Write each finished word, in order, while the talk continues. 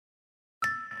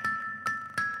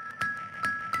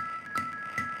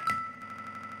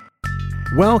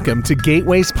Welcome to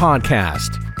Gateway's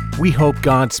podcast. We hope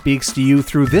God speaks to you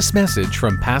through this message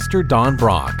from Pastor Don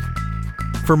Brock.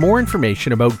 For more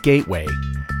information about Gateway,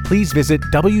 please visit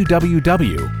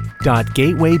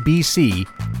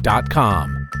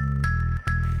www.gatewaybc.com.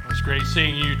 It's great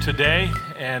seeing you today,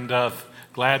 and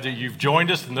glad that you've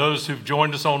joined us. And those who've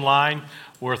joined us online,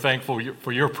 we're thankful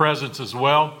for your presence as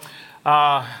well.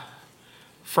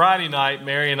 Friday night,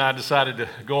 Mary and I decided to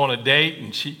go on a date,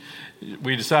 and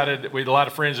we decided that a lot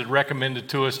of friends had recommended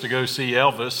to us to go see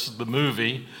Elvis, the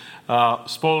movie.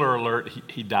 Spoiler alert,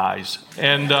 he dies.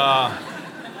 And we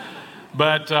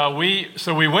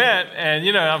went,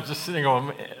 and I was just sitting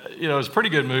going, it was a pretty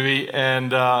good movie,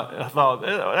 and I thought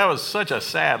that was such a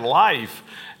sad life.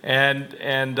 And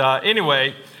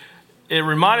anyway, it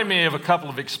reminded me of a couple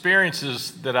of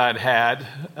experiences that I'd had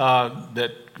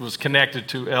that was connected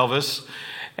to Elvis.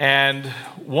 And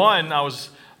one,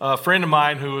 a friend of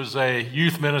mine who was a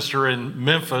youth minister in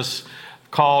Memphis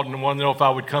called and wanted to know if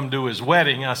I would come to his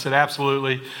wedding. I said,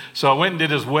 absolutely. So I went and did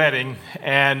his wedding,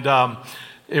 and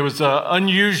it was an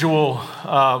unusual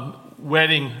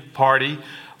wedding party.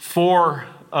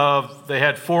 They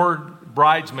had 4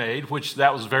 bridesmaids, which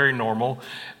that was very normal,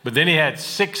 but then he had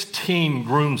 16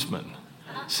 groomsmen,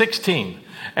 16,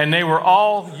 and they were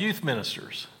all youth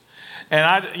ministers. And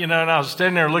I was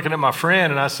standing there looking at my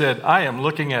friend, and I said, I am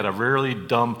looking at a really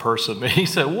dumb person. And he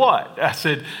said, what? I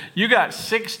said, you got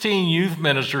 16 youth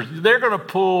ministers. They're going to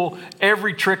pull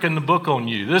every trick in the book on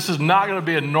you. This is not going to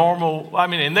be a normal,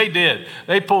 and they did.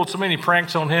 They pulled so many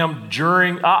pranks on him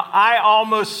I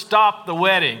almost stopped the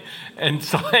wedding. And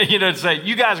so, to say,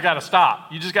 you guys got to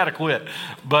stop. You just got to quit.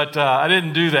 But I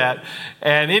didn't do that.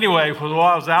 And anyway, while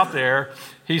I was out there,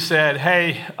 he said,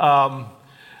 hey,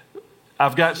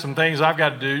 I've got some things I've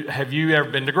got to do. Have you ever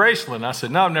been to Graceland? I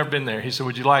said, no, I've never been there. He said,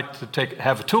 would you like to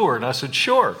have a tour? And I said,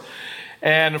 sure.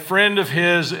 And a friend of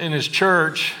his in his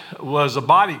church was a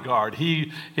bodyguard.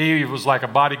 He was like a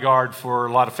bodyguard for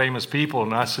a lot of famous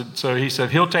people. And he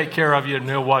said, he'll take care of you and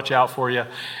he'll watch out for you.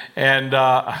 And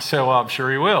I said, well, I'm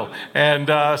sure he will.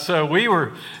 And so we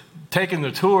were taking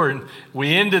the tour, and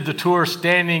we ended the tour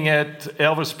standing at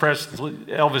Elvis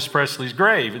Presley's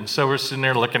grave. And so we're sitting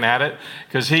there looking at it,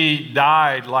 because he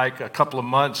died like a couple of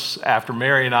months after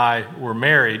Mary and I were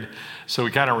married. So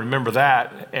we kind of remember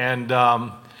that. And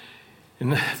the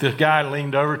guy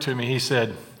leaned over to me. He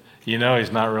said, he's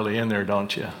not really in there,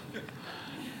 don't you?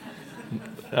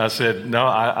 I said, no,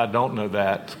 I don't know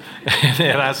that.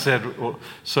 And I said, well,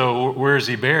 so where is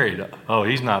he buried? Oh,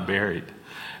 he's not buried.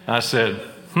 I said,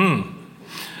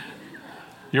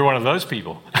 you're one of those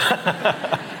people.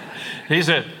 He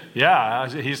said, yeah.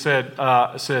 He said,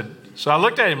 so I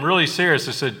looked at him really serious.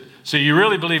 I said, so you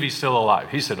really believe he's still alive?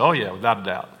 He said, oh yeah, without a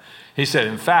doubt. He said,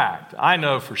 in fact, I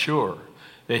know for sure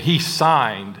that he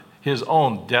signed his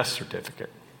own death certificate.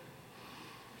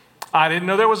 I didn't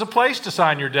know there was a place to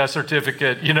sign your death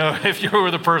certificate, if you were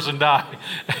the person dying.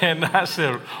 And I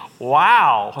said,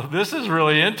 wow, this is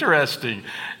really interesting.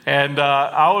 And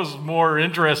I was more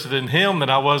interested in him than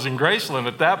I was in Graceland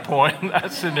at that point. I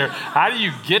was sitting there, how do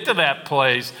you get to that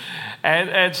place?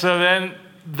 And so then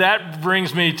that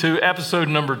brings me to episode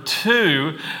number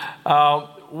 2.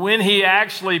 When he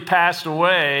actually passed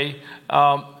away,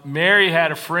 Mary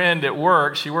had a friend at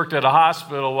work. She worked at a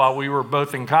hospital while we were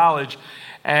both in college.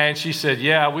 And she said,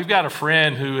 yeah, we've got a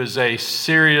friend who is a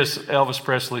serious Elvis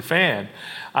Presley fan.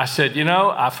 I said,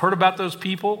 I've heard about those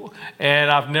people,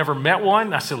 and I've never met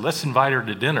one. I said, let's invite her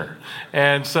to dinner.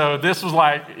 And so this was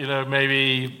like,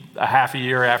 maybe a half a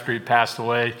year after he passed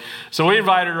away. So we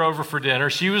invited her over for dinner.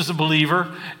 She was a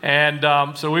believer,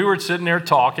 and so we were sitting there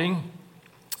talking,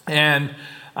 and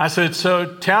I said,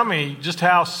 so tell me, just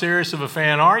how serious of a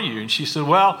fan are you? And she said,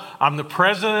 well, I'm the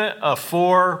president of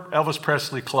 4 Elvis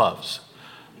Presley clubs.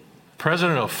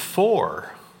 President of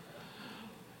 4.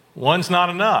 One's not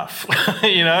enough.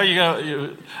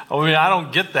 I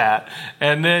don't get that.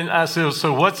 And then I said,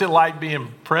 so what's it like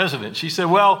being president? She said,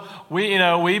 well,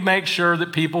 we make sure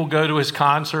that people go to his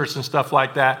concerts and stuff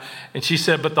like that. And she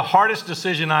said, but the hardest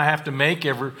decision I have to make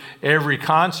every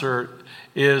concert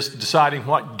is deciding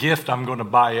what gift I'm going to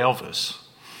buy Elvis.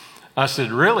 I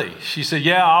said, really? She said,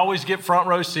 yeah, I always get front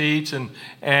row seats, and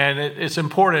it's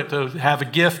important to have a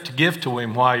gift to give to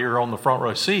him while you're on the front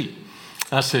row seat.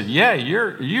 I said, yeah,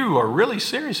 you are really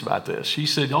serious about this. She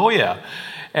said, oh yeah.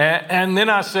 And then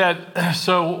I said,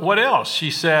 so what else? She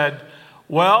said,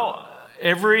 well,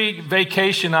 every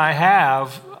vacation I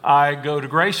have, I go to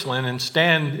Graceland and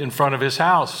stand in front of his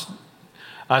house.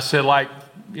 I said,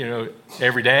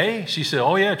 every day? She said,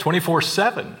 oh yeah,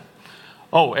 24/7.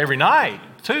 Oh, every night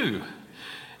too.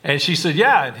 And she said,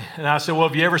 yeah. And I said, well,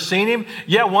 have you ever seen him?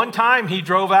 Yeah, one time he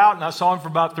drove out and I saw him for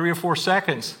about 3 or 4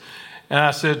 seconds. And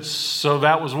I said, so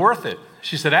that was worth it?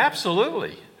 She said,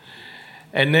 absolutely.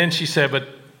 And then she said, but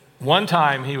one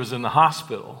time he was in the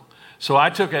hospital. So I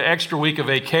took an extra week of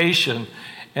vacation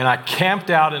and I camped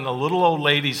out in a little old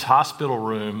lady's hospital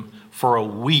room for a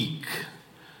week.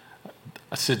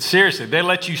 I said, seriously, they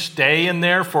let you stay in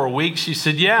there for a week? She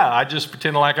said, yeah, I just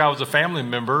pretended like I was a family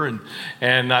member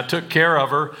and I took care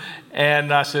of her.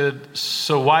 And I said,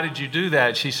 so why did you do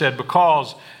that? She said,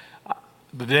 because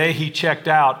the day he checked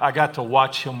out, I got to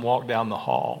watch him walk down the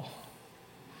hall.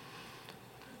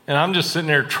 And I'm just sitting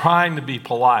there trying to be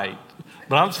polite.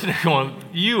 But I'm sitting there going,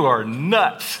 you are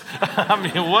nuts. I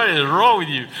mean, what is wrong with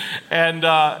you? And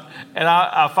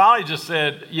I finally just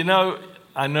said, you know,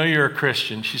 I know you're a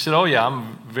Christian. She said, oh, yeah, I'm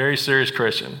a very serious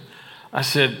Christian. I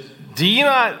said, do you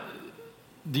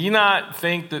not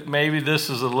think that maybe this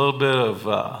is a little bit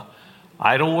of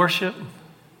idol worship?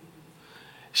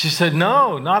 She said,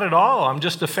 no, not at all. I'm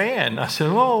just a fan. I said,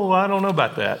 oh, I don't know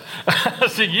about that. I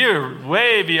said, you're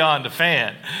way beyond a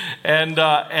fan. And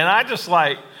I just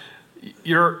like,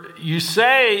 you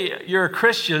say you're a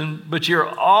Christian, but you're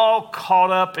all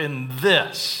caught up in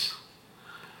this.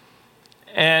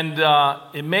 And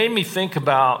it made me think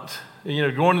about,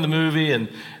 going to the movie and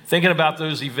thinking about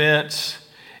those events.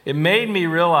 It made me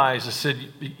realize, I said,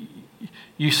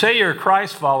 you say you're a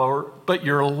Christ follower, but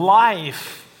your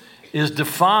life is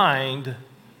defined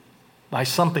by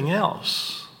something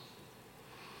else.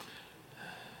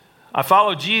 I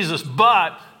follow Jesus,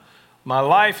 but my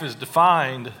life is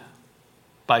defined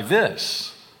by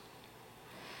this.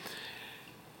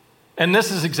 And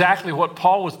this is exactly what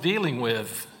Paul was dealing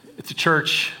with at the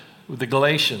church with the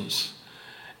Galatians.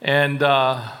 And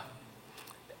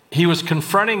he was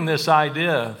confronting this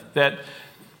idea that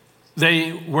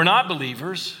they were not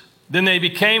believers, then they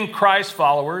became Christ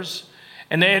followers,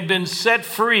 and they had been set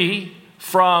free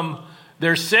from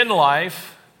their sin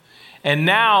life, and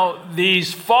now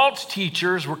these false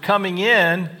teachers were coming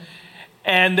in,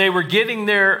 and they were getting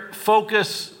their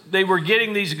focus, they were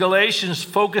getting these Galatians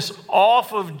focused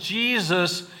off of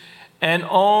Jesus and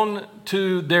on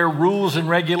to their rules and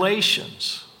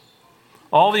regulations.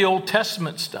 All the Old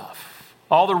Testament stuff,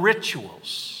 all the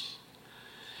rituals.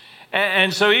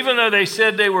 And so even though they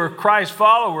said they were Christ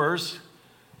followers,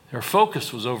 their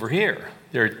focus was over here.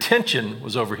 Their attention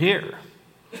was over here.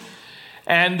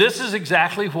 And this is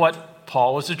exactly what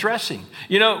Paul was addressing.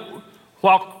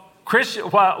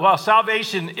 While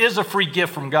salvation is a free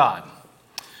gift from God,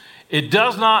 it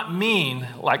does not mean,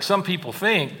 like some people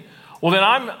think, well, then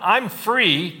I'm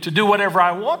free to do whatever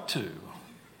I want to.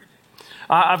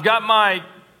 I've got my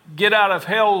get out of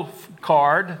hell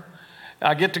card.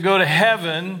 I get to go to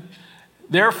heaven.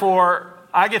 Therefore,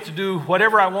 I get to do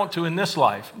whatever I want to in this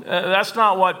life. That's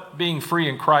not what being free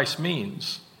in Christ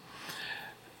means.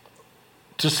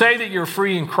 To say that you're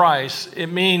free in Christ, it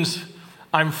means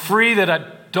I'm free that I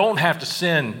don't have to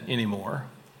sin anymore.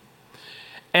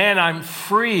 And I'm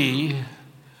free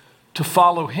to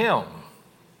follow Him,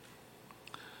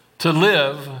 to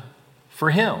live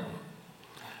for Him.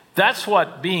 That's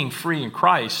what being free in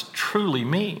Christ truly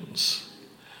means.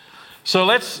 So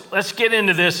let's get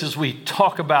into this as we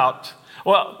talk about,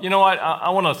 well, you know what?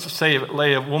 I want to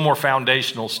lay one more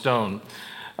foundational stone.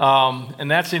 And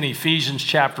that's in Ephesians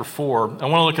chapter 4. I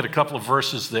want to look at a couple of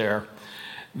verses there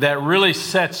that really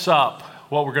sets up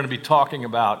what we're going to be talking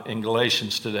about in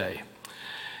Galatians today.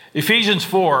 Ephesians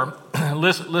 4,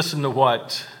 listen to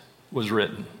what was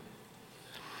written.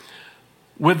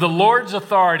 With the Lord's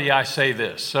authority, I say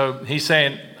this. So he's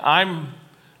saying, I'm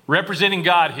representing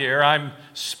God here. I'm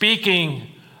speaking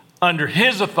under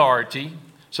His authority.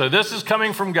 So this is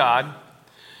coming from God.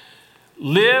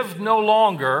 Live no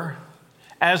longer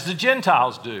as the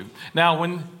Gentiles do. Now,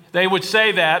 when they would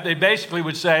say that, they basically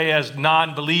would say as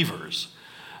non-believers.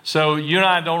 So you and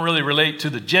I don't really relate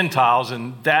to the Gentiles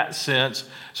in that sense.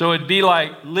 So it'd be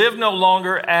like, live no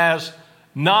longer as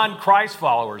non-Christ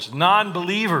followers,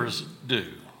 non-believers do.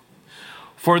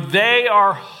 For they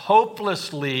are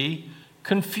hopelessly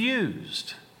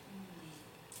confused.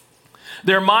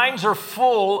 Their minds are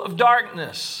full of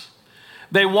darkness.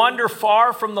 They wander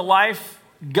far from the life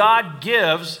God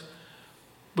gives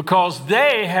because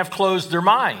they have closed their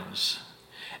minds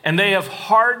and they have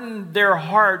hardened their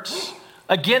hearts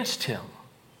against Him.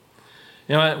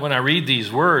 You know, when I read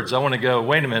these words, I want to go,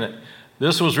 wait a minute,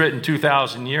 this was written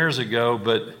 2,000 years ago,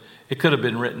 but it could have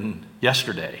been written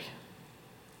yesterday.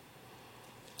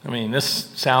 I mean, this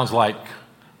sounds like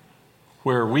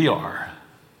where we are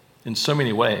in so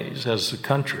many ways as a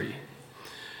country.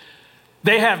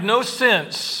 They have no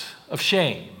sense of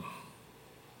shame.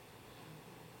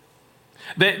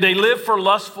 They live for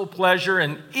lustful pleasure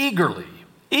and eagerly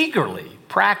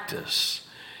practice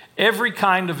every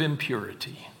kind of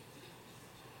impurity.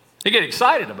 They get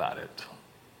excited about it.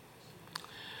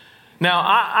 Now,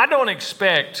 I don't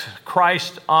expect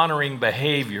Christ-honoring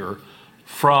behavior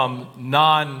from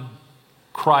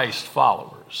non-Christ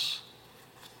followers.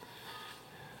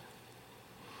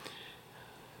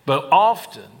 But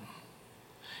often,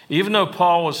 even though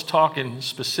Paul was talking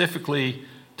specifically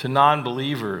to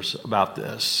non-believers about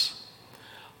this,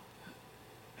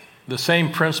 the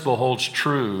same principle holds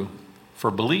true for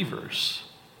believers.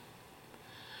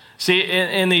 See,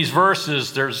 in these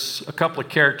verses, there's a couple of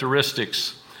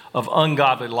characteristics of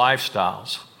ungodly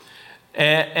lifestyles.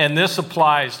 And this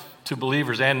applies to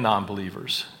believers and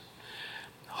non-believers.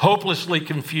 Hopelessly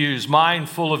confused, mind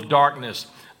full of darkness.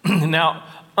 Now,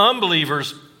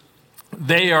 unbelievers,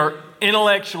 they are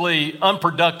intellectually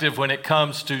unproductive when it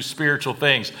comes to spiritual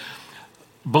things.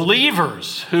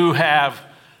 Believers who have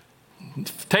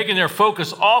taken their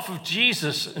focus off of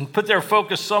Jesus and put their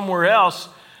focus somewhere else,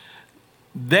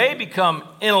 they become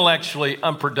intellectually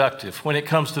unproductive when it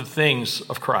comes to the things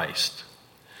of Christ.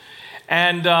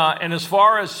 And as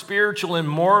far as spiritual and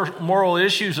moral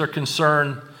issues are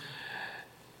concerned,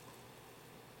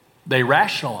 they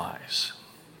rationalize,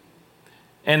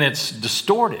 and it's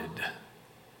distorted,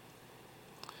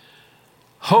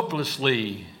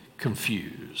 hopelessly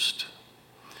confused.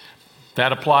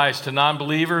 That applies to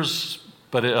non-believers,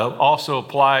 but it also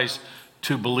applies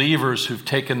to believers who've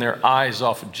taken their eyes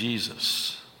off of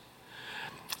Jesus.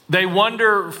 They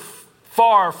wander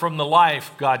far from the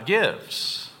life God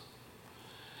gives.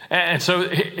 And so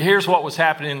here's what was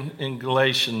happening in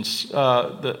Galatians,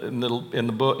 in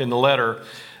the letter.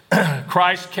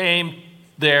 Christ came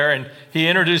there and he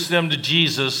introduced them to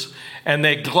Jesus, and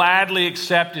they gladly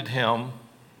accepted him.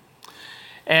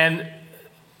 And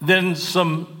then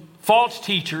some false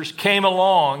teachers came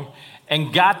along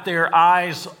and got their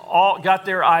eyes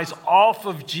off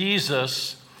of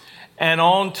Jesus and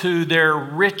onto their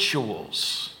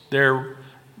rituals, their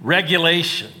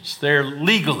regulations, their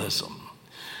legalism.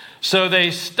 So they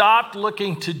stopped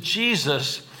looking to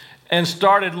Jesus and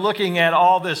started looking at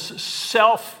all this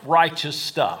self-righteous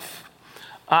stuff.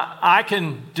 I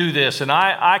can do this, and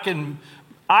I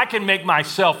can make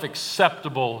myself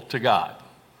acceptable to God.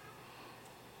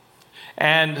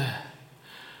 And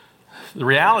the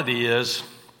reality is,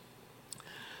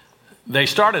 they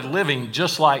started living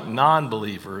just like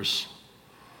non-believers,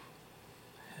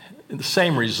 the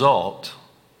same result.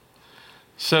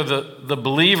 So the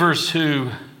believers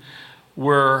who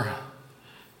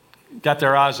got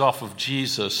their eyes off of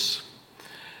Jesus,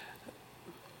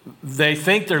 they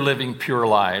think they're living pure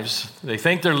lives. They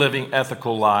think they're living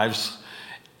ethical lives,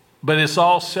 but it's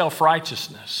all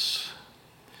self-righteousness.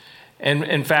 And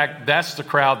in fact, that's the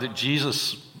crowd that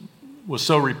Jesus was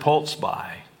so repulsed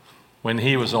by when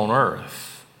he was on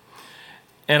earth.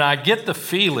 And I get the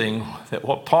feeling that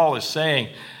what Paul is saying,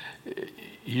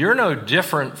 you're no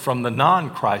different from the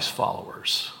non-Christ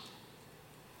followers.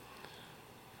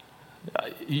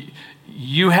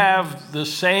 You have the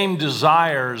same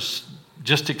desires,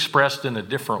 just expressed in a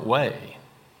different way.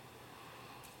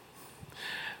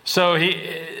 So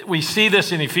we see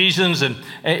this in Ephesians, and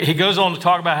he goes on to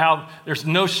talk about how there's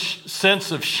no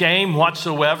sense of shame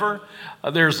whatsoever.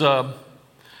 There's an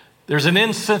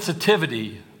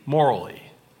insensitivity morally.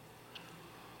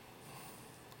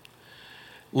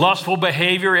 Lustful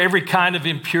behavior, every kind of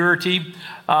impurity.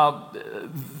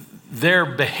 Their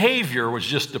behavior was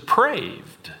just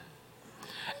depraved.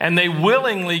 And they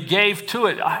willingly gave to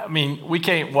it. I mean, we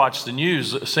can't watch the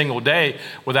news a single day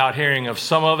without hearing of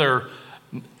some other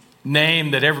name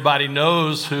that everybody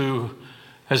knows who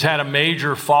has had a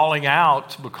major falling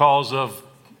out because of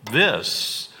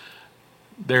this,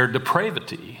 their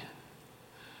depravity.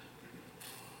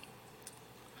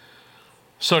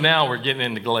 So now we're getting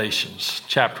into Galatians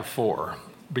chapter 4,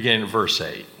 beginning at verse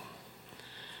 8.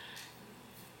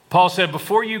 Paul said,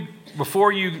 before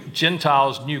you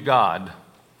Gentiles knew God,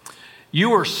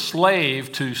 you were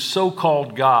slave to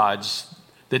so-called gods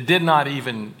that did not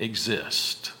even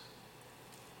exist.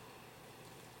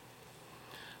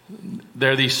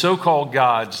 They're these so-called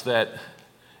gods that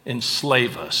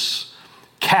enslave us,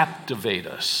 captivate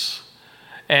us,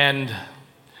 and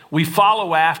we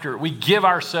follow after it. We give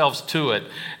ourselves to it.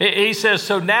 He says,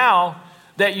 so now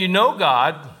that you know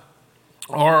God,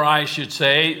 or should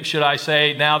I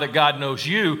say, now that God knows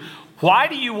you, why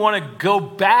do you want to go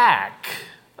back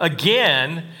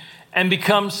again and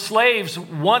become slaves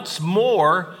once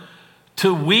more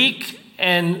to weak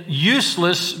and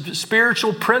useless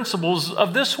spiritual principles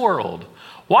of this world?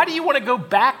 Why do you want to go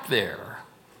back there?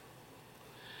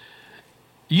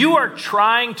 you are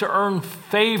trying to earn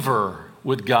favor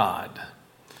with God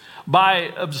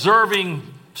by observing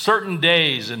certain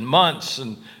days and months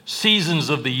and seasons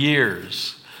of the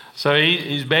years. So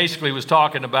he basically was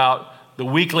talking about the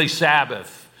weekly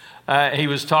Sabbath. He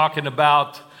was talking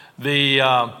about the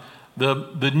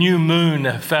new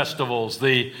moon festivals,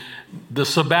 the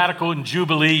sabbatical and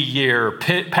Jubilee year,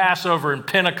 Passover and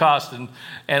Pentecost,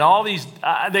 and all these.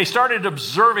 They started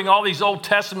observing all these Old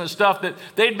Testament stuff that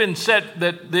they'd been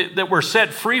that were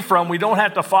set free from. We don't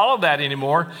have to follow that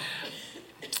anymore.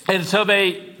 And so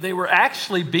they were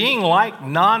actually being like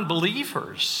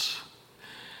non-believers.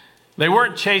 They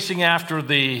weren't chasing after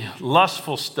the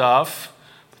lustful stuff,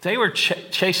 but they were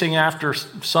chasing after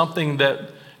something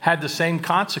that had the same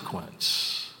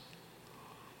consequence.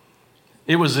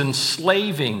 It was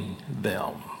enslaving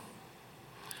them.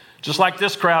 Just like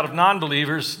this crowd of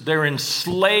non-believers, they're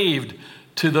enslaved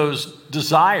to those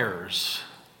desires.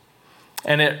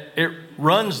 And it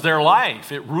runs their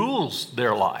life. It rules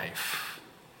their life.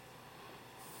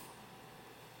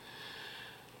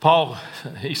 Paul,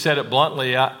 he said it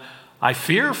bluntly, I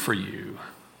fear for you.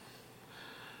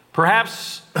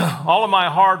 Perhaps all of my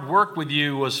hard work with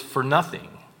you was for nothing.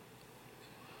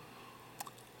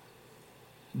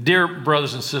 Dear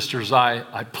brothers and sisters,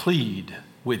 I plead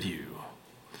with you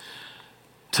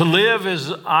to live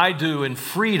as I do in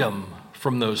freedom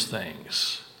from those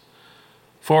things.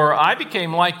 For I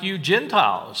became like you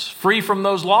Gentiles, free from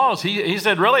those laws. He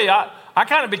said, really, I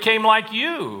kind of became like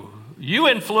you. You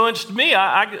influenced me.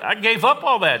 I gave up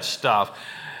all that stuff.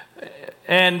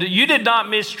 And you did not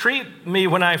mistreat me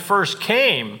when I first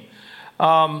came.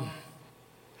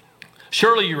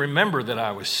 Surely you remember that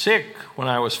I was sick when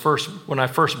I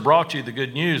first brought you the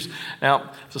good news.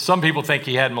 Now, so some people think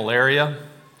he had malaria.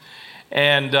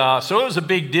 And so it was a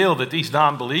big deal that these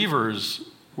non-believers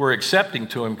were accepting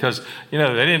to him because, they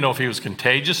didn't know if he was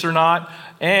contagious or not.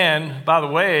 And, by the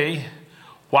way,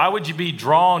 why would you be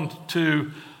drawn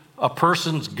to a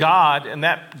person's God and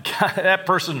that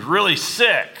person's really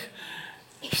sick?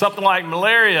 Something like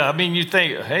malaria. I mean, you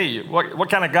think, hey, what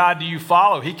kind of God do you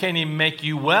follow? He can't even make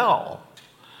you well.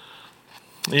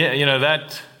 Yeah,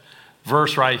 that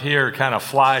verse right here kind of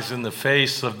flies in the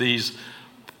face of these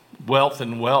wealth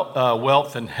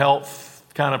and health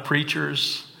kind of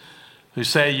preachers who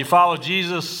say, you follow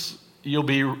Jesus,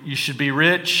 you should be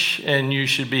rich and you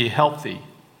should be healthy.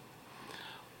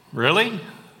 Really?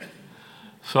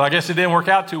 So I guess it didn't work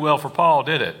out too well for Paul,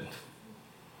 did it?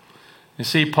 You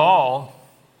see, Paul,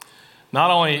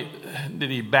 not only did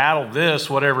he battle this,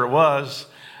 whatever it was,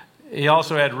 he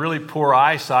also had really poor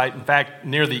eyesight. In fact,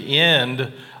 near the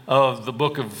end of the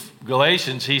book of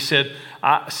Galatians, he said,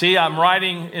 I'm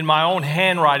writing in my own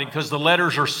handwriting because the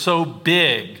letters are so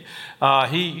big.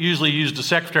 He usually used a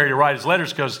secretary to write his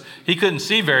letters because he couldn't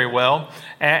see very well.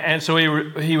 And so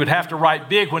he would have to write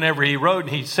big whenever he wrote, and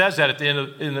he says that at the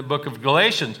end in the book of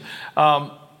Galatians.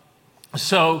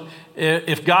 So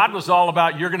if God was all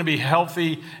about you're going to be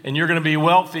healthy and you're going to be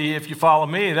wealthy if you follow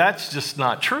me, that's just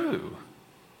not true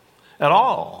at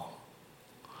all.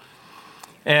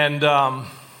 And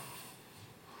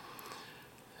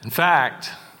in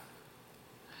fact,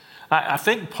 I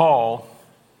think Paul,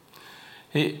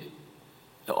 we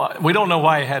don't know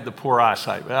why he had the poor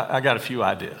eyesight, but I got a few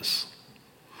ideas.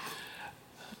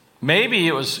 Maybe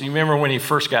it was, you remember when he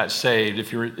first got saved,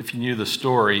 if you knew the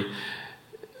story,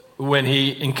 when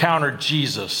he encountered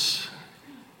Jesus,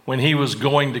 when he was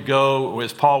going to go,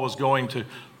 as Paul was going to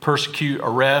persecute,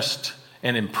 arrest,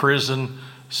 and imprison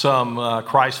some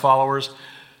Christ followers,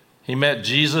 he met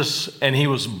Jesus and he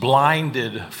was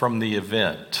blinded from the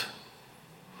event.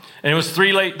 And it was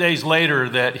 3 days later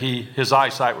that his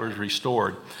eyesight was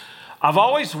restored. I've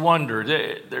always wondered,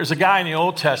 there's a guy in the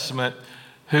Old Testament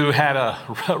who had a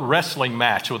wrestling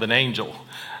match with an angel.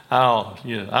 I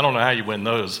don't know how you win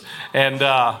those. And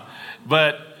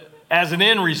but as an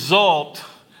end result,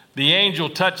 the angel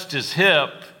touched his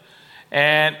hip,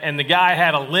 and the guy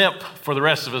had a limp for the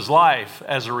rest of his life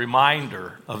as a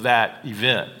reminder of that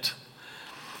event.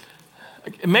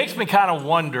 It makes me kind of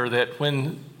wonder that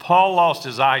when Paul lost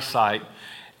his eyesight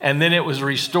and then it was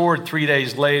restored 3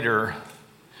 days later,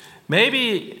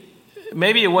 maybe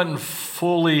it wasn't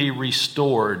fully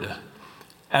restored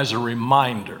as a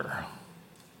reminder.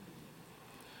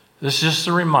 This is just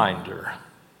a reminder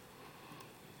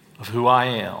of who I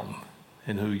am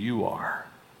and who you are.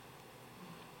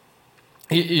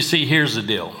 You see, here's the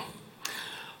deal.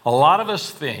 A lot of us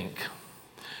think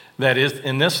that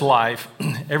in this life,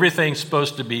 everything's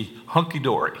supposed to be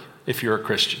hunky-dory if you're a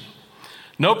Christian.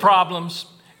 No problems,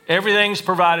 everything's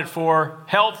provided for,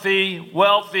 healthy,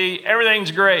 wealthy,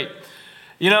 everything's great.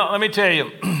 Let me tell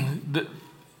you,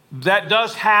 that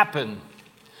does happen,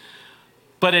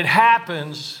 but it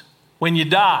happens when you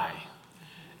die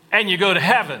and you go to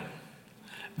heaven.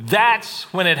 That's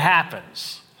when it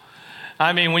happens.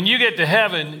 I mean, when you get to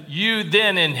heaven, you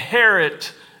then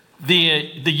inherit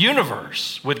the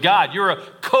universe with God. You're a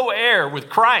co-heir with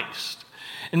Christ.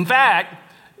 In fact,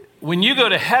 when you go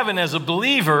to heaven as a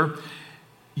believer,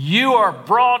 you are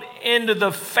brought into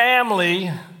the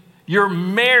family. You're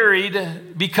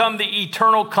married, become the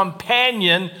eternal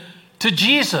companion to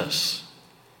Jesus.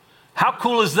 How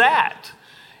cool is that?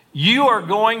 You are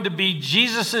going to be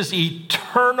Jesus'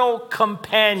 eternal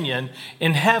companion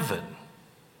in heaven.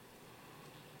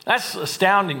 That's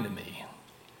astounding to me.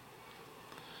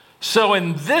 So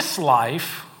in this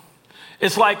life,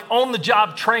 it's like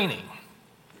on-the-job training.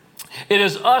 It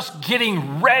is us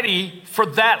getting ready for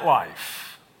that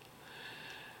life.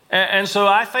 And so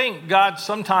I think God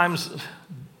sometimes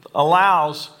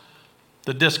allows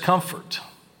the discomfort,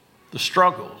 the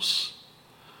struggles,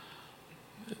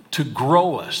 to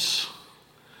grow us,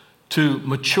 to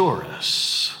mature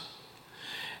us.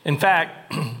 In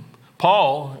fact,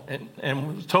 Paul, and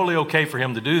it was totally okay for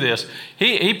him to do this,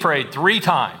 he prayed 3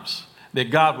 times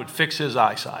that God would fix his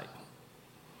eyesight.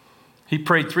 He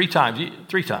prayed 3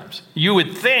 times. You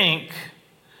would think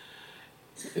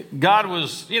God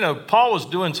was, Paul was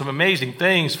doing some amazing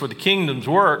things for the kingdom's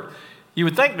work. You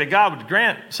would think that God would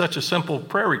grant such a simple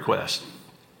prayer request.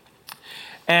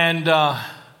 And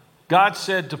God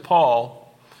said to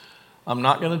Paul, I'm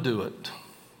not going to do it.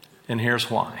 And here's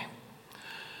why.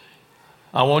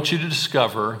 I want you to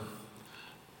discover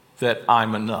that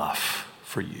I'm enough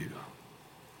for you.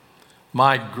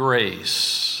 My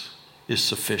grace is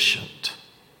sufficient.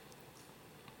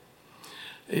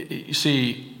 You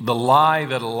see, the lie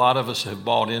that a lot of us have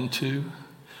bought into,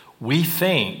 we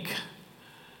think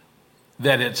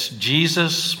that it's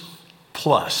Jesus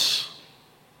plus.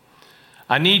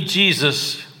 I need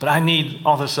Jesus, but I need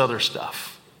all this other stuff.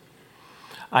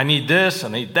 I need this, I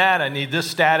need that, I need this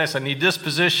status, I need this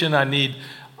position, I need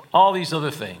all these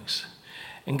other things.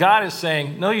 And God is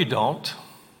saying, no, you don't.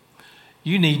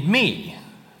 You need me,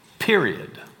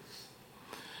 period.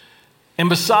 And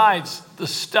besides, the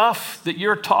stuff that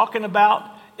you're talking about,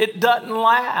 it doesn't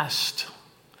last.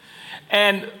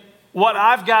 And what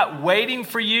I've got waiting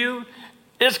for you,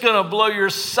 it's going to blow your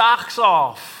socks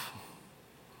off.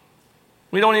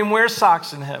 We don't even wear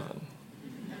socks in heaven.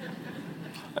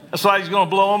 That's why he's going to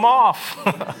blow them off.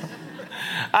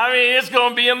 I mean, it's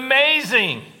going to be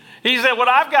amazing. He said, what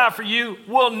I've got for you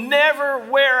will never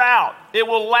wear out. It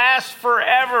will last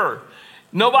forever.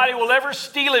 Nobody will ever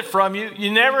steal it from you.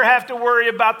 You never have to worry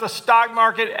about the stock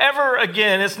market ever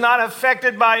again. It's not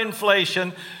affected by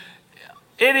inflation.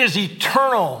 It is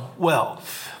eternal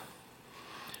wealth.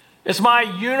 It's my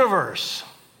universe.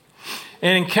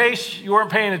 And in case you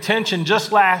weren't paying attention,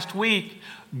 just last week,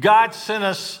 God sent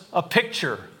us a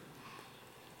picture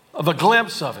of a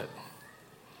glimpse of it.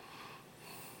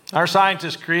 Our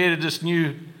scientists created this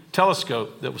new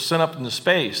telescope that was sent up into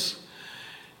space.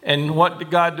 And what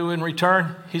did God do in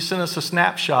return? He sent us a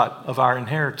snapshot of our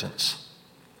inheritance.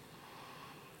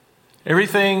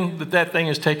 Everything that thing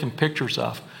is taking pictures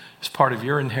of is part of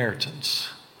your inheritance.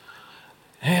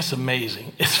 And it's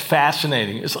amazing. It's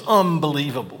fascinating. It's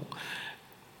unbelievable.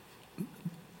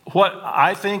 What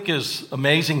I think is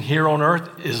amazing here on earth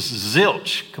is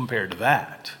zilch compared to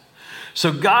that.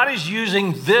 So God is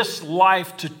using this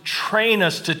life to train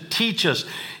us, to teach us.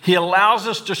 He allows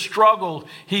us to struggle.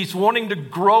 He's wanting to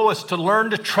grow us, to learn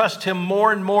to trust Him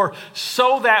more and more,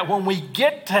 so that when we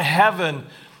get to heaven,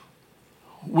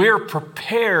 we're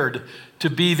prepared to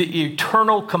be the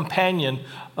eternal companion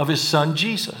of His Son,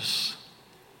 Jesus.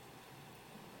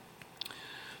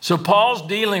 So Paul's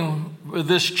dealing with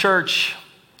this church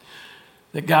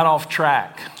that got off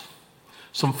track.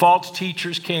 Some false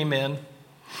teachers came in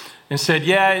and said,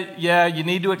 yeah, you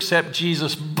need to accept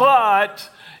Jesus, but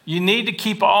you need to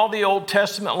keep all the Old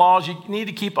Testament laws. You need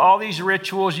to keep all these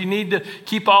rituals. You need to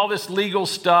keep all this legal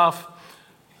stuff.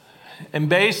 And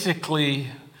basically,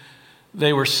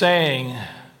 they were saying,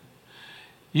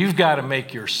 you've got to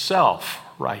make yourself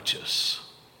righteous.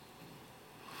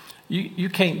 You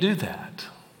can't do that.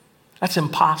 That's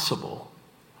impossible.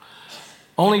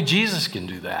 Only Jesus can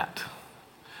do that.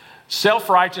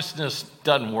 Self-righteousness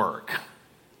doesn't work.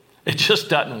 It just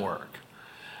doesn't work.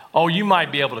 Oh, you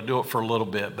might be able to do it for a little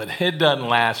bit, but it doesn't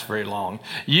last very long.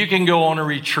 You can go on a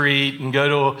retreat and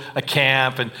go to a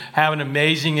camp and have an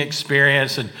amazing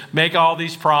experience and make all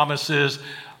these promises,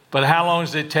 but how long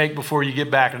does it take before you get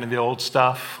back into the old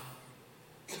stuff?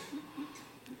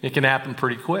 It can happen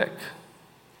pretty quick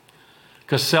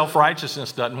because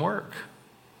self-righteousness doesn't work.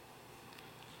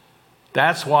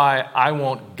 That's why I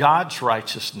want God's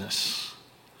righteousness,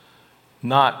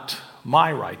 not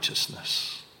my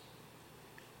righteousness.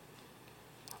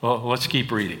 Well, let's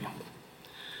keep reading.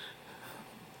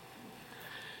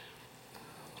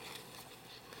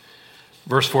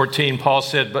 Verse 14, Paul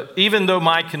said, "But even though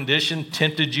my condition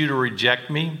tempted you to reject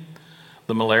me,"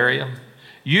 the malaria,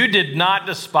 "you did not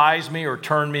despise me or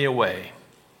turn me away.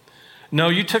 No,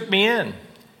 you took me in.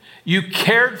 You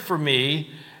cared for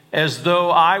me as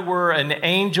though I were an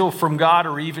angel from God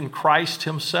or even Christ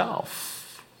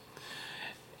himself."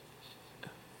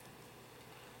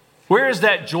 Where is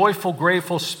that joyful,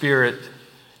 grateful spirit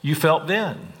you felt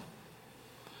then?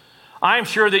 I'm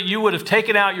sure that you would have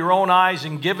taken out your own eyes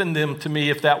and given them to me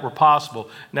if that were possible.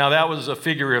 Now, that was a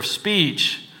figure of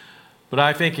speech, but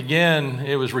I think, again,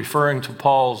 it was referring to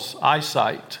Paul's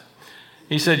eyesight.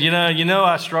 He said, you know,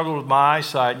 I struggled with my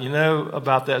eyesight. You know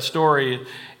about that story.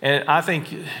 And I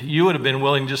think you would have been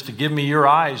willing just to give me your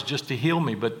eyes just to heal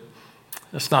me, but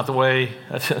that's not the way,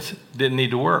 that didn't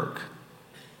need to work.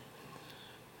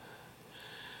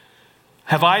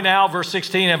 Have I now, verse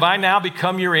 16, have I now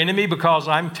become your enemy because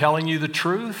I'm telling you the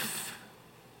truth?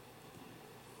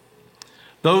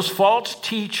 Those false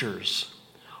teachers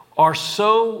are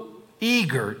so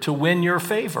eager to win your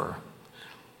favor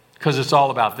because it's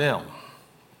all about them.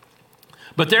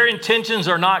 But their intentions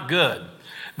are not good.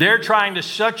 They're trying to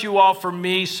shut you off from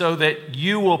me so that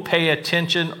you will pay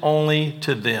attention only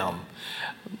to them.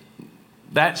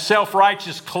 That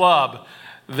self-righteous club,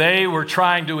 they were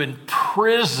trying to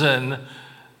imprison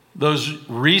those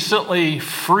recently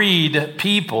freed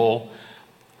people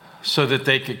so that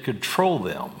they could control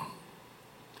them.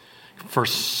 For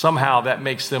somehow that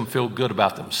makes them feel good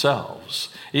about themselves.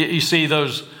 You see,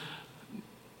 those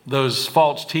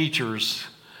false teachers,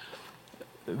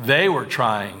 they were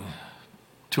trying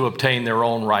to obtain their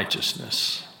own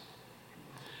righteousness.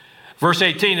 Verse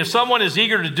 18, if someone is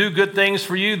eager to do good things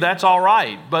for you, that's all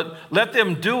right. But let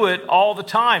them do it all the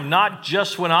time, not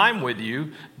just when I'm with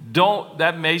you.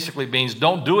 That basically means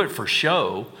don't do it for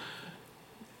show.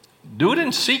 Do it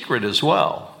in secret as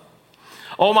well.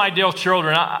 Oh, my dear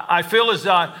children, I feel as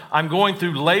though I'm going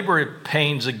through labor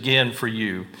pains again for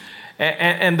you.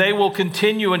 And they will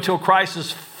continue until Christ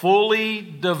is fully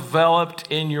developed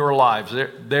in your lives.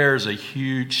 There's a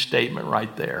huge statement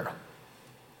right there.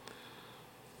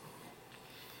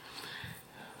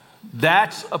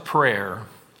 That's a prayer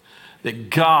that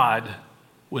God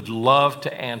would love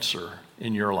to answer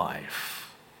in your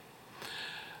life.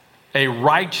 A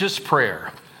righteous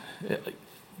prayer.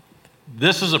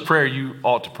 This is a prayer you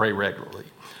ought to pray regularly.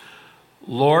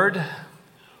 Lord,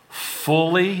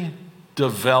 fully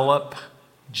develop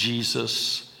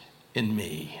Jesus in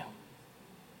me.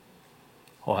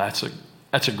 Well,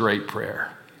 that's a great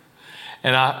prayer.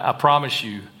 And I promise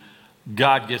you,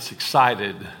 God gets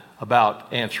excited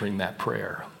about answering that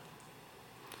prayer.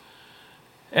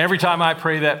 Every time I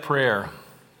pray that prayer,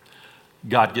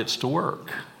 God gets to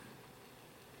work.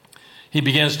 He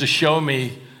begins to show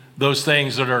me those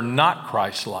things that are not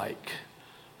Christ-like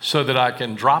so that I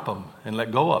can drop them and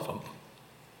let go of them.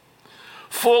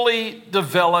 Fully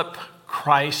develop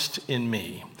Christ in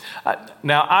me.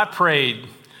 Now, I prayed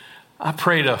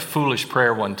a foolish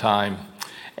prayer one time,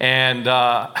 and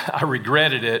I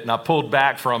regretted it, and I pulled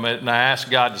back from it, and I asked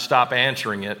God to stop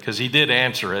answering it because he did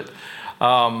answer it.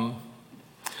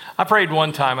 I prayed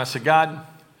one time, I said, God,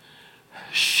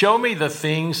 show me the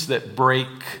things that break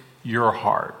your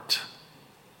heart.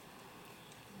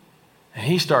 And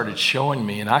he started showing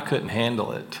me, and I couldn't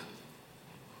handle it.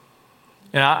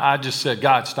 And I just said,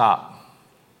 God, stop.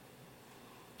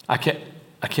 I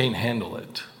can't handle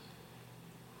it.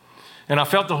 And I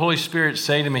felt the Holy Spirit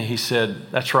say to me, he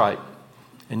said, that's right,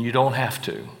 and you don't have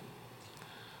to.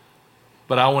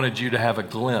 But I wanted you to have a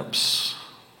glimpse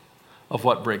of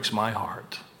what breaks my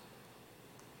heart.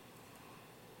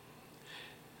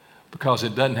 Because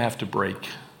it doesn't have to break.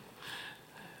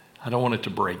 I don't want it to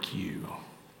break you.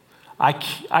 I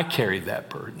carry that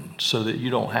burden so that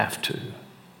you don't have to.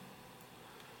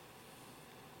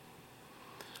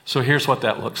 So here's what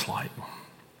that looks like.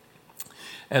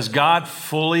 As God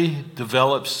fully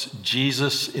develops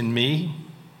Jesus in me,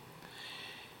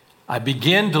 I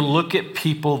begin to look at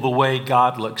people the way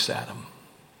God looks at them.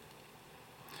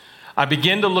 I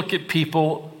begin to look at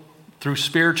people through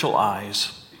spiritual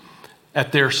eyes,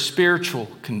 at their spiritual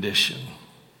condition,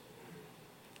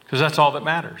 because that's all that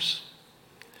matters.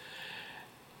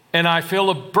 And I feel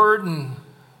a burden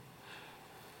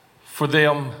for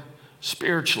them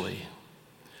spiritually,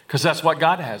 because that's what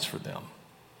God has for them.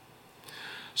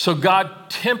 So God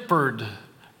tempered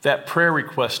that prayer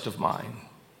request of mine.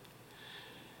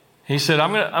 He said,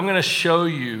 I'm going to show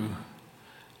you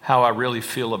how I really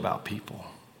feel about people.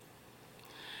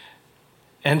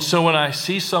 And so when I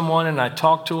see someone and I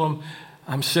talk to them,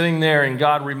 I'm sitting there and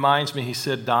God reminds me, he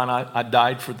said, Don, I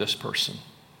died for this person.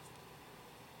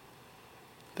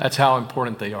 That's how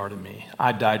important they are to me.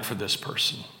 I died for this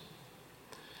person.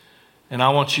 And I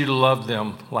want you to love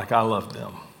them like I love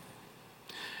them.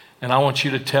 And I want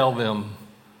you to tell them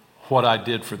what I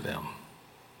did for them,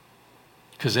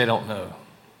 because they don't know.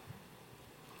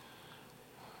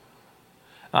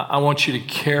 I want you to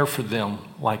care for them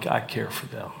like I care for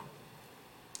them.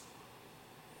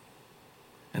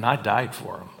 And I died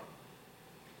for them.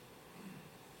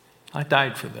 I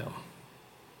died for them.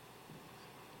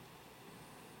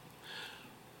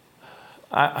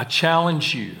 I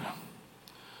challenge you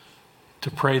to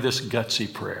pray this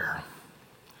gutsy prayer.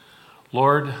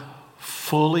 Lord,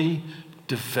 fully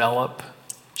develop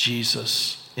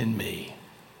Jesus in me.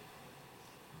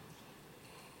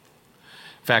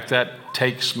 In fact, that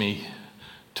takes me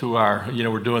to our,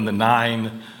 we're doing the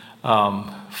 9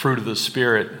 fruit of the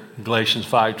Spirit, Galatians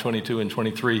 5, 22 and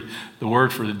 23. The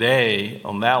word for today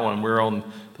on that one, we're on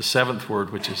the 7th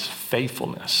word, which is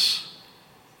faithfulness.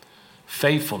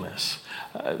 Faithfulness.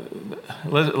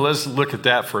 Let's look at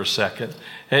that for a second.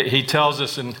 He tells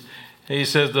us, and he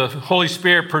says the Holy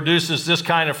Spirit produces this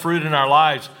kind of fruit in our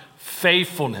lives,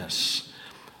 faithfulness,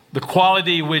 the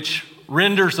quality which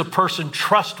renders a person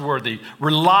trustworthy,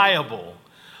 reliable,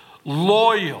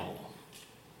 loyal.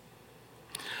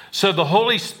 So the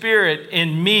Holy Spirit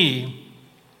in me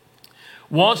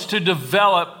wants to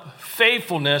develop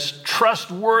faithfulness,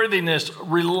 trustworthiness,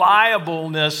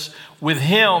 reliableness with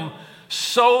Him,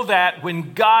 so that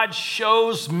when God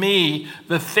shows me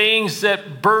the things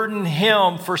that burden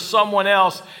Him for someone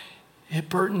else, it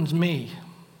burdens me.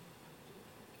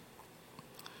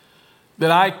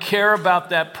 That I care about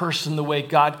that person the way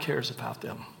God cares about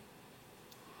them.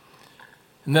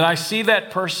 And that I see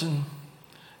that person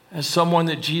as someone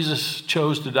that Jesus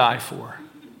chose to die for.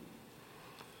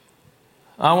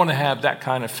 I want to have that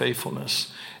kind of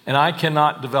faithfulness. And I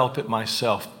cannot develop it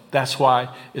myself. That's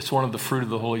why it's one of the fruit of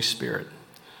the Holy Spirit.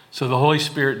 So the Holy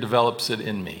Spirit develops it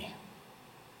in me.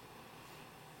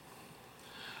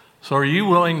 So are you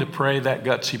willing to pray that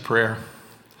gutsy prayer?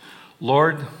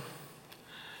 Lord,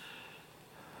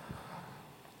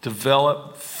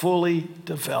 fully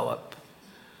develop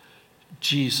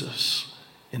Jesus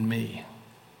in me.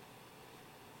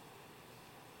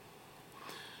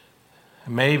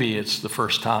 Maybe it's the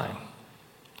first time.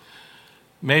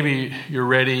 Maybe you're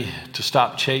ready to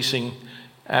stop chasing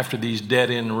after these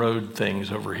dead-end road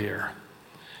things over here,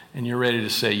 and you're ready to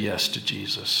say yes to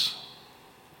Jesus.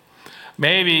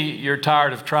 Maybe you're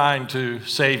tired of trying to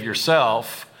save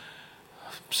yourself,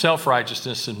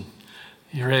 self-righteousness, and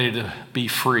you're ready to be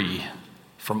free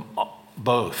from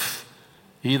both,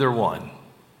 either one.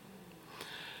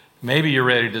 Maybe you're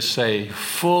ready to say,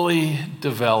 fully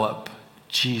develop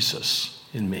Jesus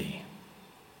in me.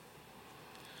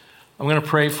 I'm going to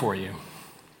pray for you.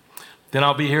 Then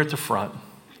I'll be here at the front,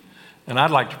 and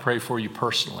I'd like to pray for you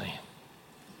personally.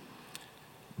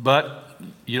 But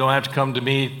you don't have to come to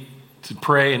me to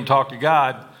pray and talk to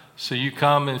God. So you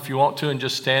come, and if you want to, and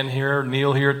just stand here,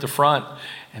 kneel here at the front,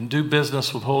 and do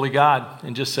business with Holy God,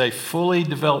 and just say, fully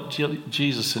develop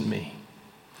Jesus in me.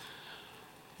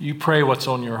 You pray what's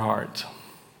on your heart,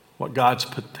 what God's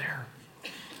put there.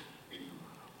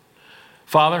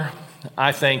 Father,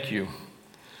 I thank you.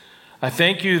 I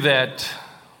thank you that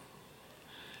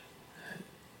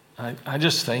I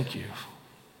just thank you.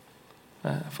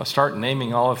 If I start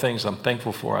naming all the things I'm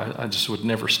thankful for, I just would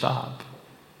never stop.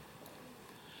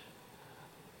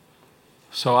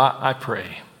 So I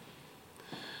pray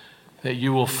that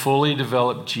you will fully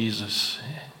develop Jesus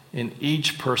in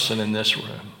each person in this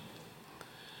room.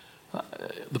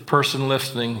 The person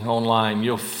listening online,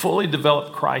 you'll fully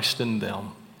develop Christ in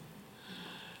them.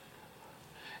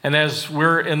 And as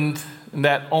we're in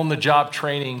that on-the-job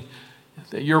training,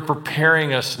 that you're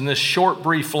preparing us in this short,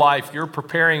 brief life, you're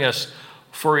preparing us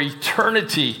for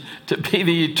eternity to be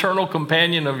the eternal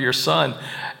companion of your Son.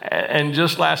 And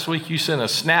just last week, you sent a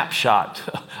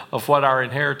snapshot of what our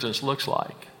inheritance looks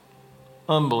like.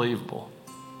 Unbelievable.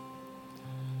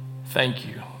 Thank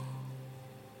you.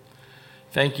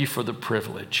 Thank you for the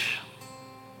privilege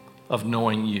of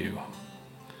knowing you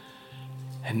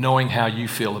and knowing how you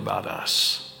feel about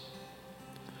us.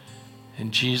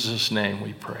 In Jesus' name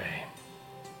we pray.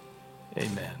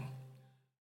 Amen.